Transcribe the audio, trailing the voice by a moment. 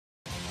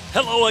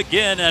Hello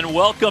again and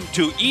welcome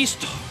to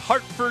East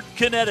Hartford,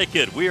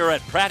 Connecticut. We are at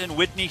Pratt &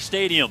 Whitney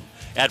Stadium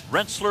at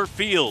Rensselaer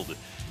Field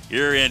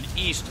here in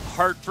East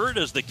Hartford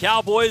as the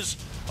Cowboys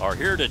are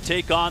here to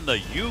take on the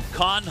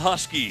UConn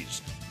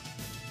Huskies.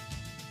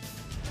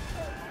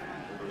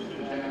 It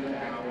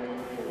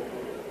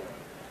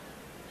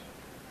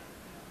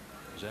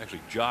was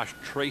actually Josh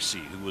Tracy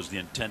who was the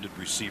intended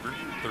receiver,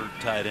 third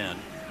tight end.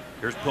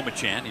 Here's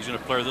Pumachan. He's going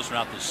to flare this one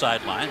out to the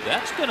sideline.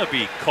 That's going to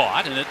be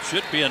caught, and it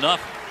should be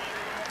enough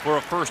for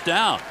a first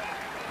down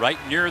right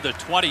near the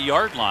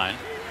 20-yard line.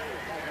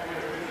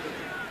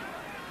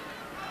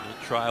 We'll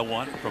try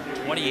one from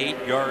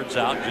 28 yards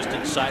out just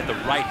inside the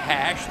right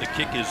hash. The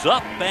kick is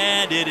up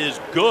and it is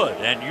good,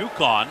 and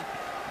UConn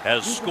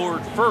has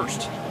scored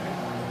first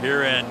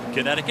here in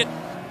Connecticut.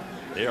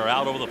 They are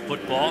out over the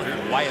football.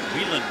 Here's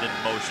Wyatt-Wieland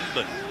in motion,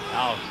 but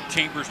now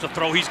Chambers to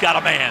throw. He's got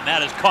a man.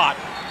 That is caught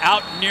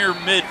out near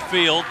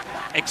midfield.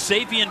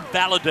 Xavier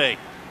Valladay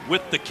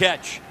with the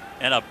catch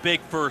and a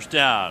big first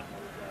down.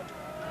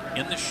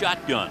 In the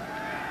shotgun,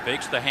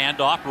 fakes the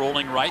handoff,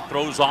 rolling right,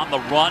 throws on the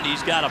run.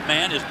 He's got a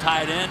man, his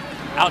tight end,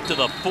 out to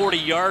the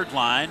 40-yard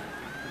line.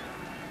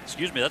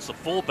 Excuse me, that's the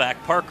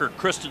fullback, Parker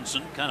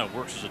Christensen, kind of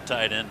works as a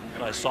tight end.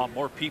 But I saw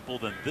more people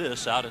than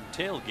this out in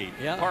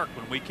Tailgate Park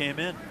when we came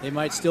in. They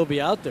might still be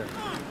out there.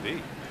 Could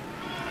be.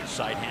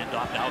 Side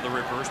handoff, now the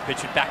reverse,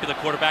 pitch it back to the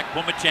quarterback.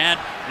 Pumachan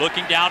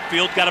looking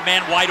downfield, got a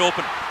man wide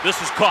open.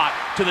 This is caught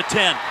to the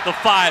 10, the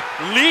 5,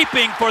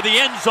 leaping for the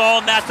end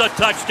zone. That's a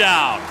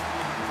touchdown.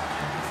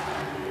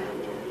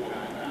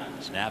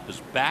 Snap is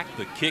back,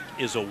 the kick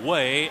is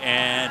away,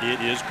 and it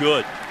is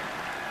good.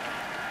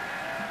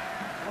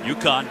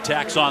 UConn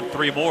tacks on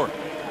 3 more.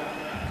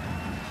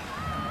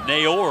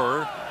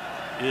 Nayor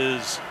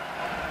is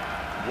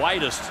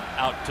widest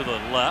out to the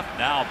left.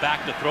 Now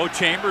back to throw.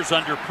 Chambers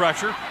under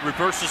pressure,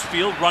 reverses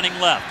field, running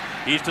left.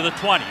 He's to the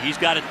 20. He's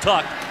got it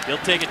tucked. He'll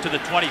take it to the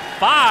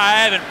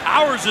 25 and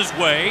powers his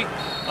way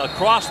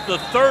across the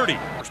 30.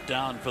 First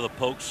down for the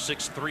Pokes,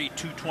 6'3",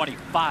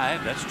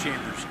 225. That's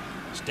Chambers'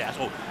 stats.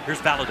 Oh, here's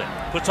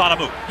Valladay. Puts on a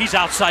move. He's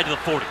outside to the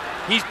 40.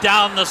 He's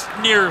down the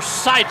near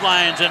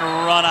sidelines and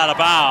run out of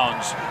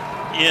bounds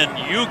in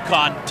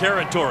UConn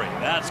territory.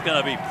 That's going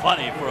to be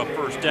plenty for a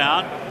first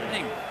down. I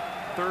think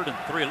 3rd and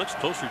 3. It looks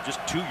closer to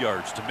just 2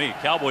 yards to me.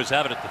 Cowboys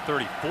have it at the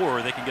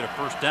 34. They can get a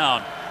first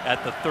down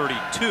at the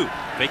 32.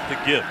 Fake the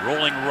give.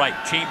 Rolling right.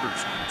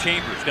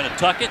 Chambers going to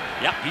tuck it.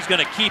 Yep, he's going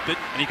to keep it,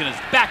 and he's going to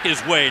back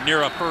his way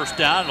near a first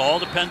down. It all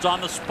depends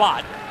on the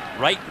spot.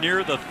 Right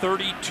near the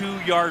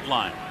 32-yard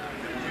line.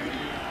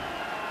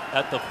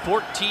 At the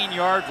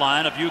 14-yard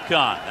line of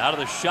UConn. Out of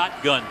the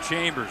shotgun,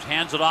 Chambers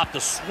hands it off to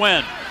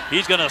Swin.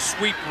 He's going to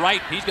sweep right.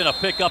 He's going to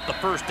pick up the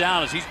first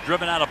down as he's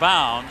driven out of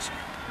bounds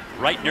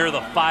right near the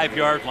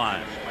 5-yard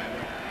line.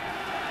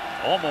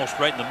 Almost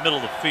right in the middle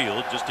of the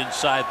field, just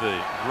inside the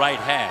right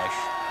hash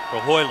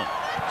for Hoyland.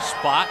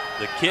 Spot,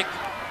 the kick,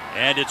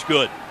 and it's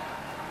good.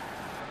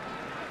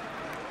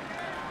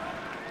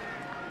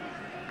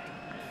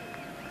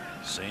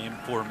 Same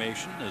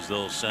formation as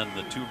they'll send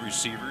the 2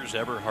 receivers,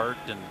 Everhart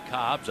and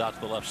Cobbs, out to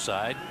the left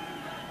side.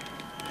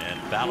 And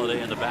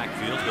Valladay in the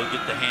backfield. He'll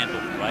get the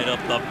handle right up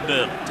the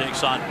middle.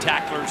 Takes on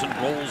tacklers and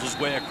rolls his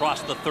way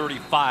across the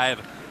 35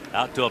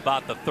 out to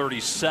about the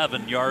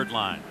 37-yard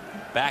line.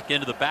 Back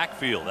into the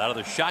backfield out of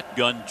the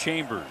shotgun,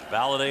 Chambers.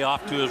 Valladay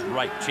off to his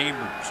right.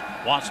 Chambers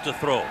wants to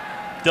throw.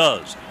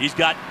 Does. He's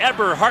got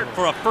Everhart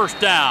for a first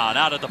down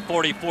out at the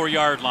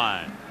 44-yard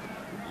line.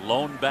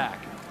 Lone back.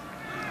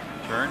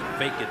 Turn,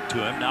 fake it to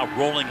him. Now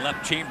rolling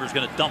left. Chambers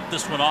going to dump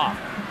this one off.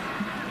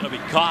 Going to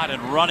be caught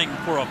and running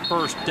for a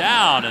first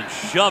down and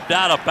shoved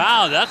out of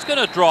bounds. That's going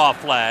to draw a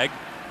flag.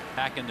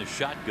 Back in the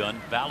shotgun.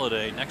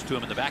 Valladay next to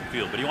him in the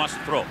backfield, but he wants to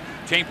throw.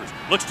 Chambers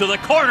looks to the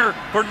corner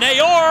for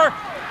Nayor.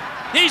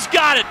 He's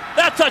got it.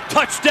 That's a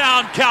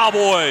touchdown,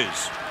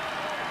 Cowboys.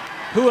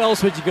 Who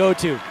else would you go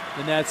to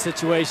in that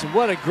situation?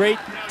 What a great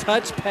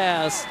touch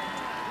pass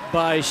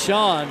by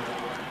Sean.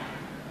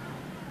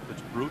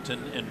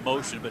 Bruton in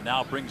motion, but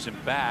now brings him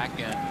back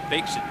and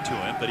fakes it to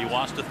him, but he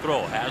wants to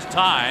throw. Has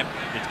time.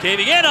 It's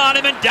caving in on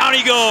him, and down he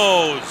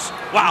goes.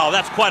 Wow,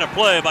 that's quite a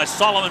play by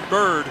Solomon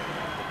Byrd.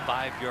 The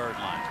 5-yard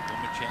line.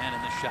 Pumachan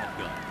in the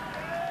shotgun.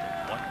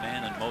 1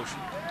 man in motion.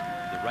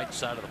 The right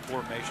side of the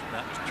formation.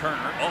 That was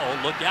Turner.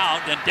 Oh, look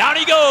out. And down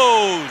he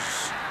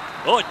goes.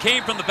 Oh, it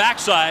came from the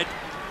backside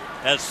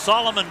as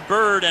Solomon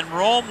Byrd and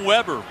Rome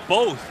Weber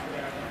both.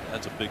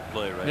 That's a big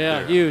play right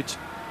there. Yeah, huge.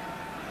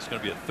 It's going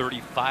to be a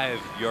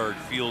 35-yard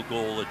field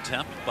goal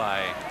attempt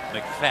by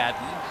McFadden.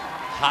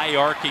 High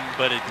arcing,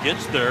 but it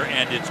gets there,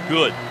 and it's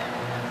good.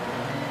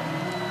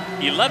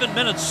 11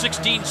 minutes,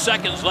 16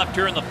 seconds left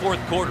here in the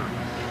 4th quarter.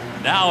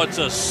 Now it's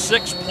a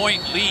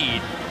 6-point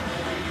lead.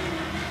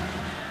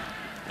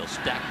 They'll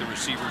stack the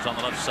receivers on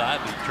the left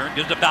side. The turn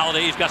gives to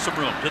Valladay. He's got some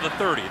room to the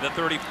 30, the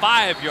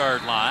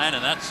 35-yard line,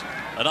 and that's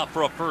enough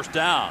for a first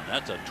down.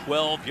 That's a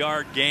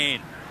 12-yard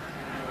gain.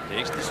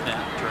 Takes the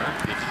snap,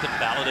 turn, gets it to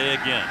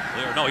Valladay again.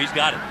 There, no, he's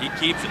got it. He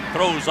keeps it,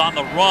 throws on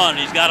the run.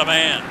 He's got a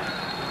man.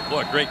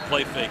 Boy, great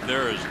play fake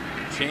there as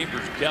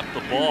Chambers kept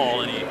the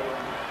ball, and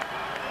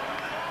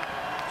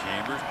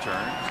Chambers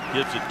turns,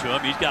 gives it to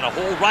him. He's got a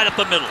hole right up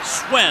the middle.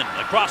 Swen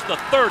across the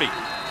 30,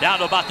 down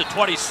to about the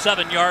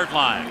 27-yard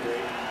line.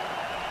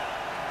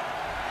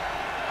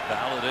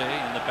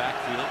 Valladay in the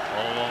backfield,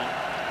 all alone.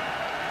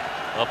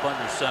 Up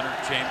under center,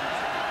 Chambers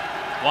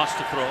wants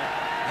to throw,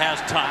 has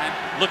time,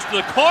 looks to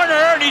the corner,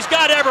 and he's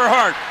got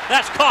Everhart.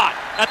 That's caught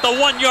at the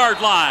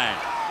 1-yard line.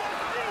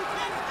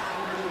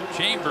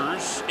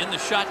 Chambers in the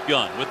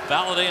shotgun with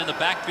Valladay in the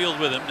backfield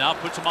with him. Now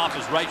puts him off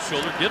his right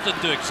shoulder, gives it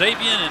to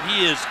Xavier, and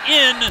he is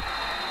in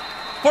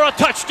for a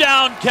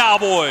touchdown,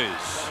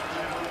 Cowboys.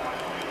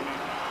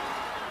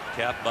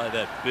 Capped by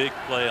that big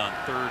play on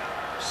 3rd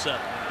 7.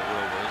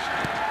 Where it was.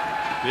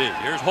 Big.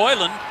 Here's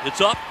Hoyland.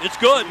 It's up. It's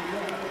good.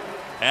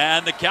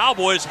 And the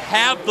Cowboys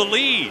have the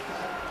lead.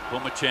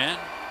 Pumachan,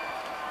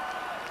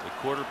 the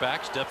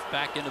quarterback, steps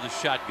back into the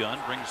shotgun,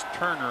 brings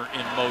Turner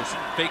in motion,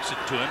 fakes it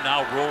to him,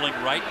 now rolling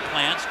right,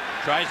 plants,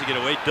 tries to get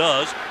away,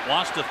 does,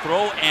 wants to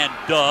throw, and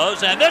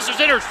does, and this is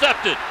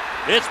intercepted.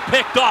 It's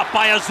picked off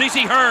by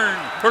Azizi Hearn,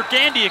 or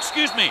Gandy,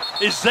 excuse me,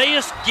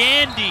 Isaias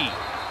Gandy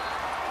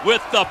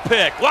with the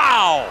pick.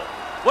 Wow,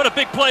 what a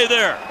big play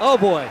there. Oh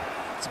boy,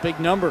 it's a big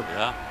number.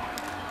 Yeah,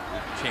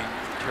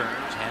 Chambers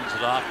turns, hands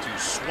it off to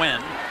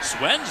Swen.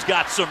 Swen's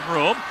got some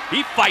room.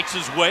 He fights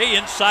his way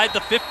inside the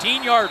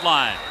 15-yard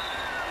line.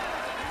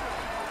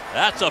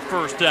 That's a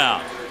first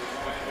down.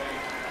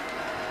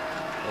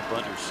 Up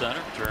under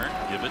center, turn,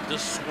 give it to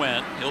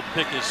Swen. He'll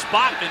pick his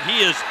spot, and he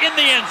is in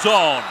the end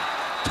zone.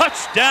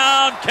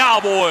 Touchdown,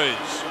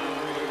 Cowboys.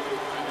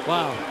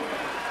 Wow.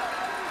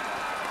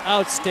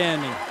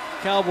 Outstanding.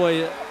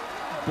 Cowboy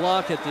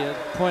block at the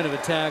point of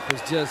attack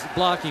was just,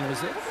 blocking was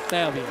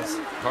fabulous.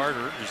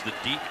 Carter is the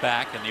deep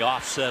back and the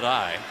offset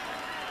eye.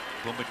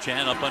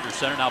 Pumachan up under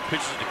center, now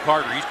pitches to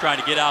Carter. He's trying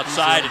to get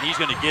outside, and he's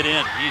going to get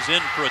in. He's in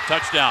for a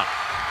touchdown.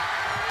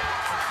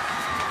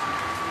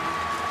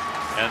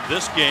 And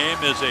this game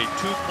is a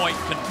 2-point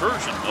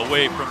conversion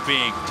away from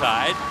being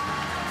tied.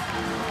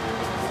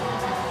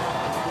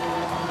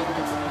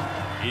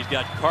 He's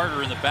got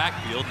Carter in the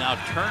backfield. Now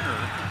Turner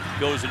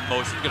goes in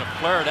motion, going to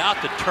flare it out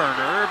to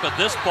Turner, but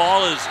this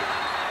ball is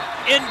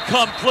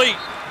incomplete.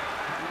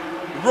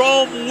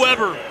 Rome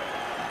Weber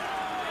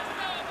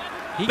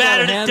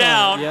batted it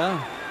down,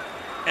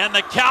 and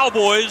the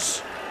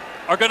Cowboys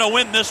are going to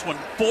win this one.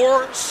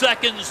 4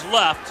 seconds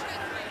left.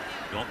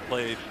 Don't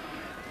play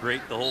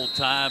great the whole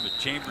time, but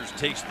Chambers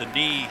takes the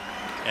knee,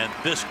 and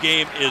this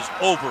game is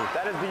over.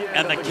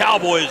 And the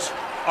Cowboys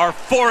are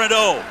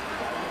 4-0.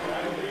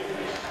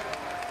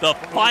 The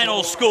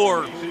final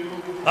score,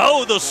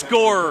 the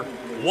score,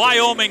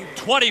 Wyoming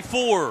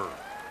 24,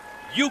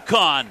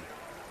 UConn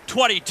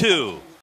 22.